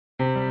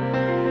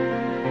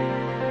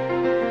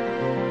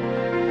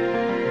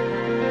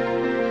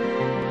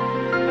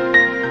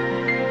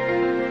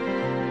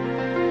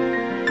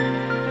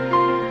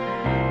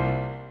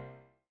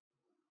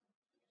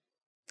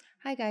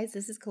Hi guys,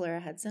 this is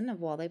Kalara Hudson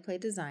of While They Play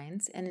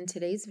Designs, and in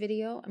today's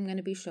video I'm going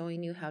to be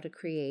showing you how to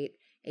create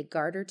a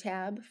garter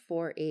tab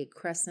for a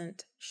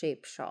crescent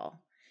shape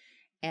shawl.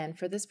 And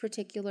for this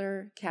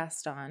particular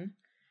cast on,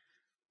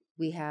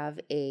 we have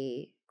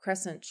a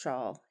crescent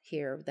shawl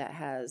here that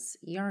has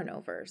yarn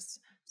overs.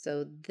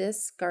 So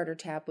this garter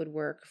tab would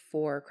work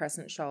for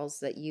crescent shawls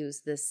that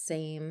use the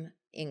same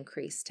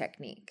increase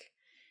technique.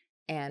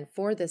 And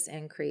for this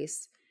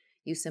increase,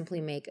 you simply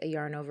make a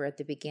yarn over at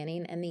the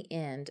beginning and the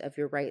end of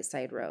your right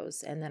side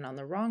rows. And then on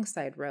the wrong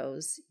side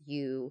rows,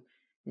 you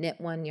knit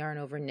one, yarn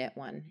over, knit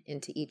one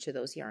into each of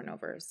those yarn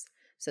overs.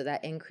 So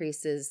that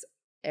increases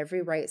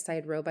every right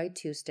side row by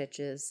 2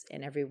 stitches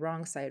and every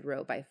wrong side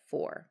row by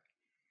 4.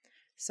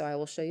 So I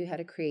will show you how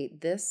to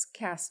create this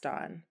cast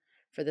on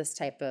for this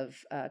type of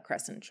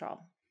crescent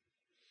shawl.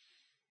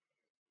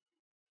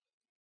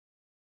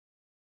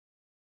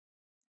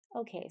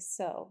 Okay,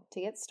 so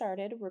to get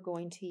started, we're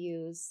going to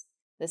use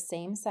the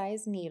same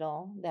size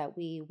needle that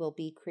we will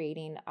be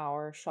creating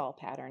our shawl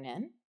pattern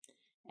in,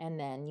 and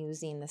then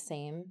using the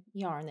same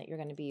yarn that you're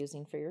going to be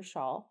using for your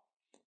shawl.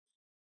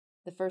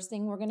 The first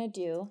thing we're going to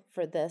do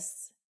for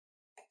this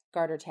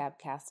garter tab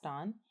cast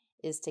on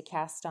is to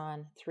cast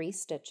on 3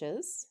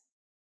 stitches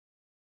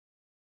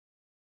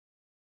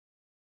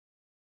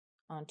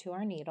onto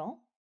our needle,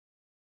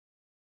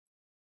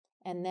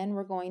 and then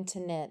we're going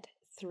to knit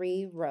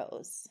 3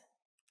 rows,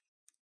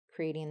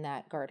 creating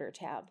that garter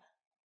tab.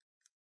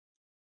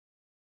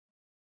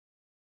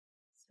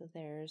 So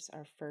there's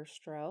our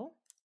first row.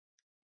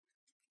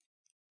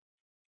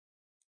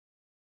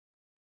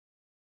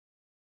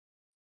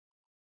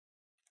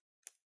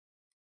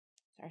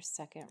 Our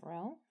second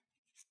row.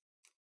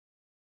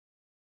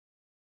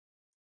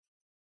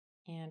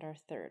 And our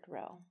third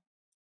row.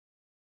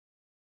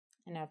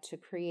 And now to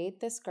create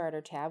this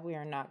garter tab, we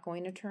are not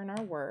going to turn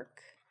our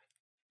work.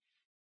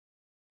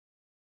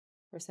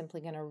 We're simply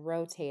going to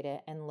rotate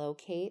it and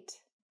locate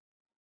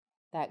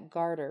that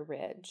garter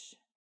ridge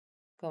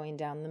going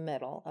down the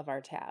middle of our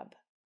tab.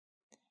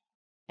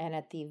 And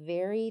at the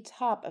very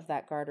top of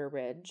that garter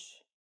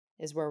ridge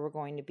is where we're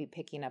going to be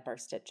picking up our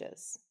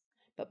stitches.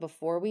 But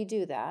before we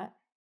do that,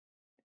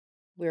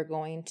 we're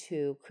going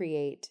to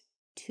create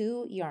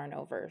 2 yarn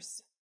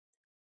overs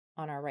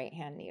on our right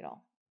hand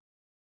needle.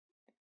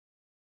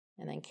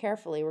 And then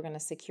carefully we're going to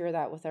secure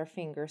that with our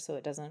finger so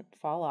it doesn't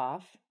fall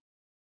off.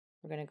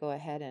 We're going to go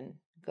ahead and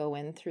go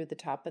in through the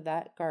top of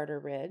that garter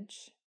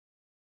ridge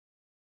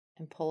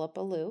and pull up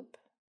a loop.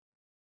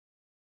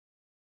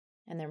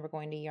 And then we're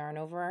going to yarn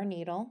over our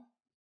needle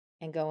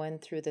and go in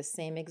through the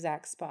same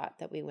exact spot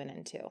that we went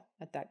into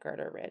at that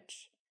garter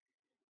ridge.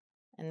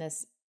 And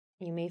this,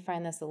 you may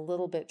find this a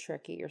little bit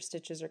tricky. Your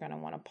stitches are going to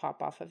want to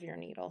pop off of your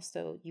needle,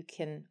 so you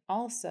can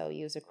also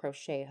use a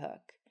crochet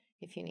hook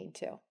if you need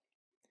to.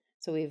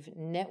 So we've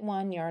knit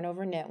one, yarn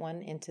over, knit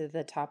one into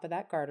the top of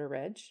that garter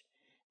ridge.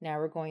 Now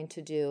we're going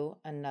to do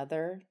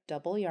another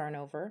double yarn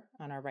over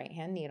on our right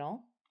hand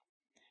needle.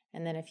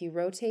 And then if you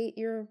rotate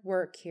your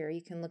work here,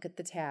 you can look at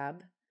the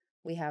tab.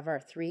 We have our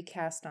 3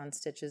 cast on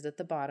stitches at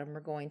the bottom. We're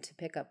going to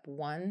pick up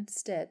 1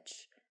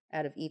 stitch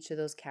out of each of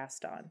those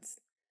cast ons.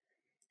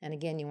 And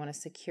again, you want to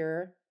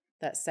secure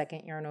that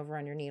second yarn over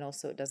on your needle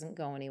so it doesn't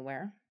go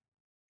anywhere.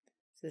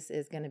 So this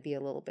is going to be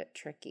a little bit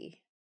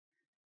tricky.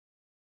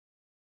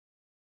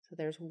 So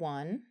there's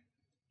 1.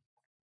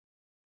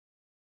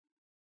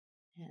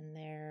 And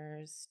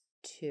there's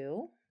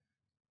 2.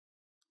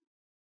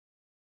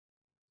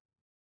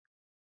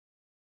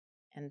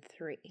 And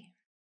 3.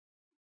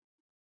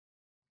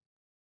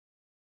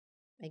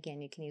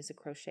 Again, you can use a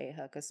crochet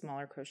hook, a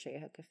smaller crochet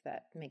hook, if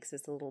that makes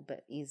this a little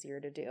bit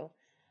easier to do.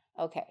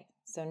 Okay,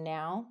 so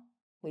now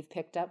we've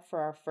picked up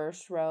for our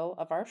first row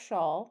of our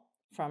shawl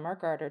from our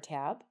garter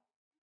tab.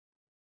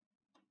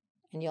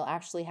 And you'll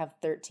actually have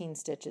 13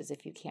 stitches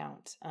if you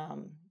count.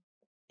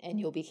 And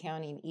you'll be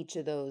counting each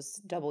of those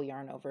double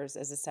yarn overs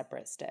as a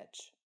separate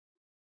stitch.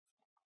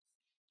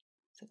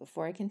 So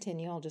before I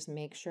continue, I'll just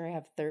make sure I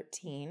have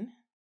 13.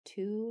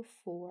 2,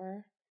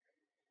 4,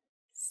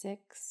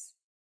 6,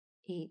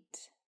 8,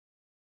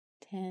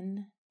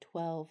 10,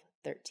 12,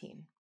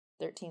 13.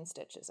 13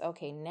 stitches.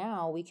 Okay,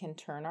 now we can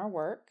turn our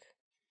work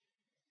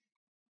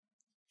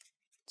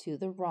to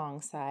the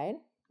wrong side.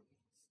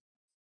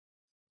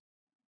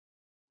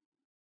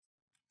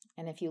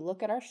 And if you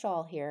look at our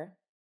shawl here,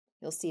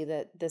 you'll see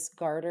that this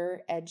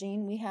garter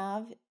edging we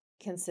have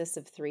consists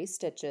of 3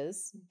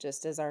 stitches,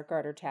 just as our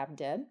garter tab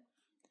did.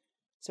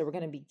 So we're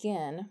going to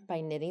begin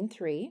by knitting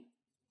 3.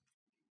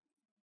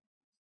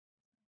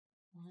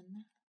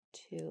 1,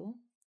 2,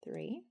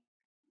 3.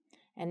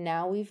 And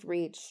now we've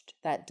reached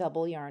that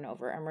double yarn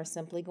over, and we're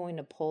simply going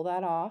to pull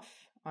that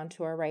off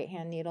onto our right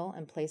hand needle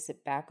and place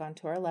it back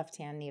onto our left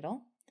hand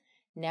needle.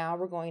 Now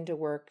we're going to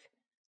work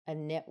a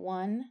knit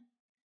 1,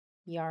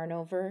 yarn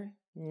over,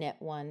 knit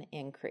 1,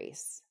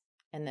 increase,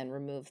 and then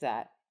remove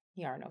that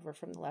yarn over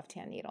from the left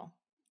hand needle.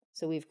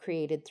 So we've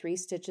created 3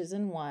 stitches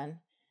in 1,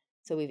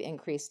 so we've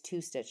increased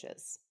 2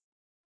 stitches.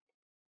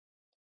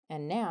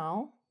 And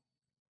now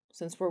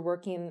since we're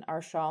working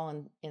our shawl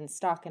in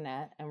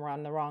stockinette and we're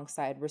on the wrong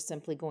side, we're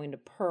simply going to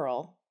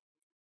purl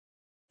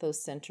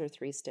those center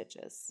 3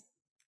 stitches.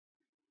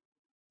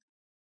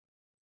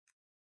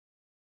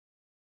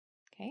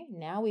 Okay,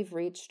 now we've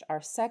reached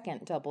our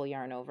second double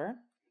yarn over,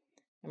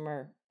 and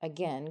we're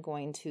again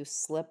going to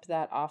slip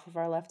that off of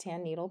our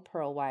left-hand needle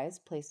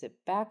purlwise, place it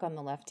back on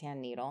the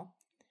left-hand needle,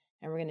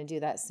 and we're going to do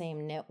that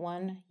same knit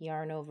 1,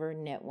 yarn over,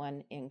 knit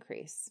 1,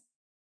 increase.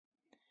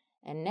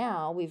 And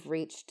now we've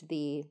reached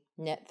the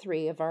knit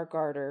 3 of our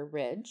garter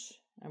ridge,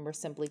 and we're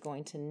simply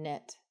going to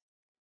knit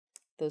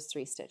those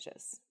 3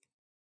 stitches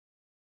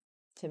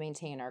to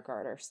maintain our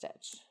garter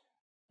stitch.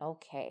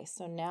 Okay,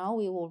 so now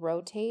we will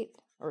rotate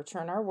or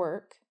turn our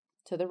work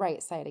to the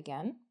right side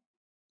again.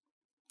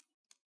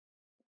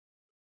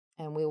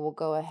 And we will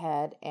go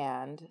ahead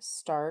and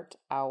start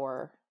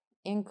our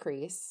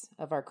increase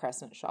of our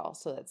crescent shawl.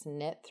 So that's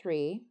knit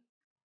 3,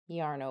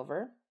 yarn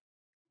over,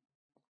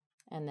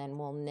 and then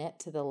we'll knit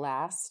to the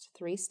last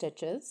 3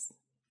 stitches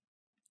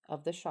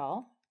of the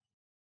shawl.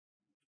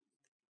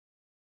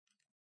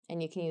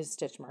 And you can use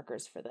stitch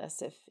markers for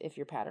this if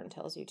your pattern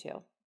tells you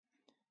to.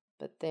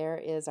 But there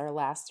is our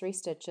last 3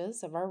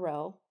 stitches of our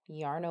row,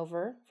 yarn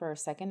over for our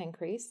second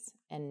increase,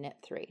 and knit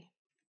 3.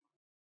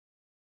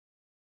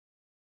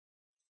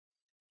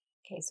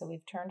 Okay, so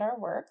we've turned our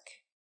work,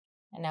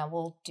 and now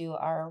we'll do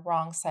our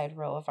wrong side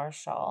row of our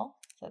shawl.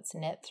 So that's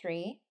knit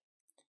 3,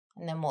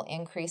 and then we'll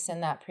increase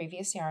in that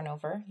previous yarn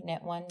over,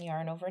 knit 1,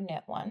 yarn over,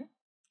 knit 1.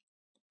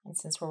 And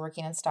since we're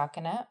working in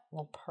stockinette,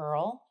 we'll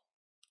purl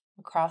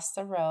across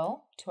the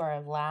row to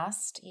our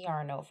last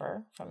yarn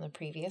over from the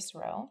previous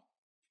row.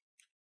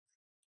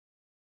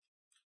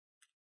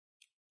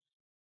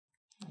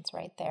 That's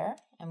right there.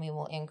 And we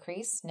will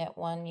increase, knit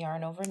 1,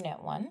 yarn over,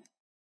 knit 1,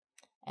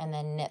 and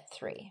then knit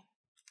 3.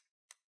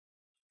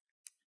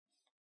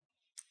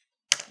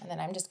 And then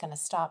I'm just going to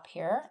stop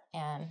here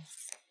and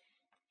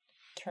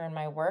turn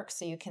my work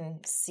so you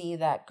can see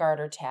that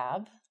garter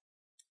tab.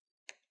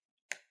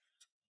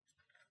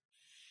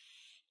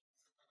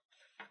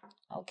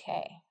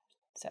 Okay,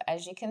 so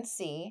as you can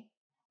see,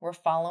 we're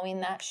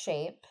following that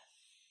shape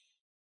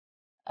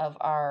of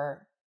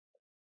our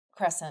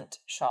crescent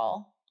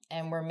shawl,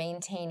 and we're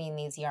maintaining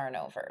these yarn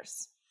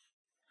overs.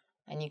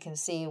 And you can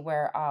see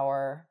where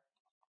our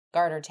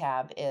garter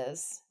tab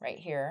is right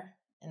here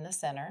in the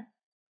center.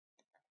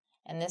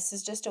 And this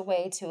is just a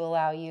way to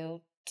allow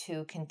you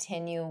to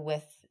continue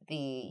with the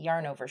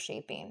yarn over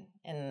shaping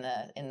in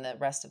the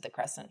rest of the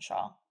crescent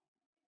shawl.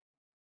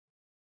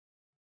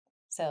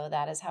 So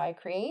that is how I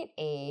create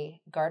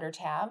a garter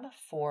tab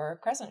for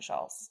crescent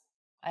shawls.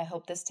 I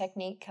hope this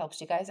technique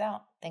helps you guys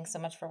out. Thanks so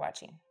much for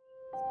watching.